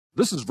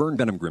This is Vern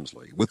Benham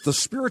Grimsley with the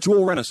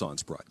Spiritual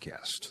Renaissance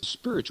broadcast.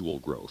 Spiritual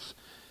growth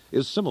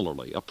is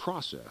similarly a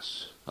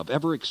process of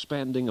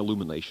ever-expanding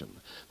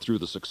illumination through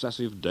the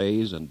successive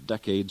days and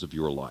decades of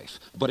your life.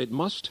 But it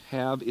must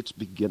have its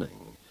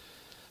beginning,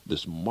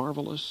 this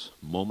marvelous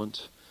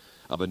moment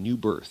of a new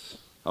birth,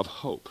 of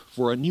hope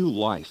for a new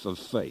life of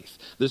faith,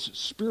 this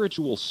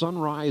spiritual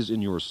sunrise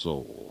in your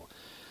soul,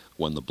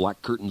 when the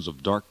black curtains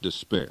of dark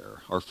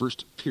despair are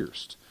first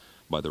pierced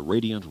by the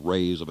radiant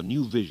rays of a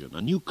new vision,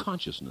 a new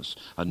consciousness,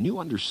 a new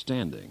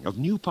understanding of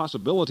new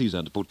possibilities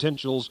and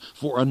potentials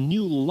for a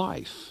new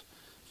life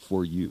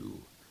for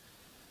you.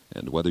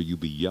 And whether you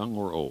be young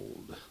or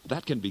old,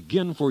 that can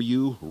begin for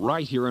you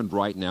right here and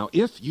right now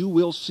if you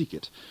will seek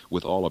it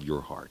with all of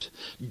your heart.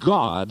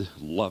 God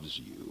loves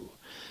you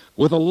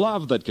with a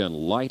love that can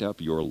light up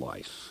your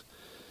life.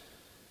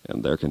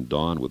 And there can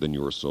dawn within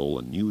your soul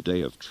a new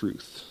day of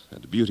truth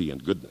and beauty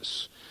and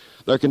goodness.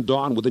 There can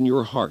dawn within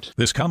your heart.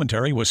 This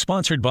commentary was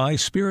sponsored by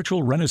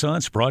Spiritual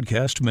Renaissance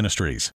Broadcast Ministries.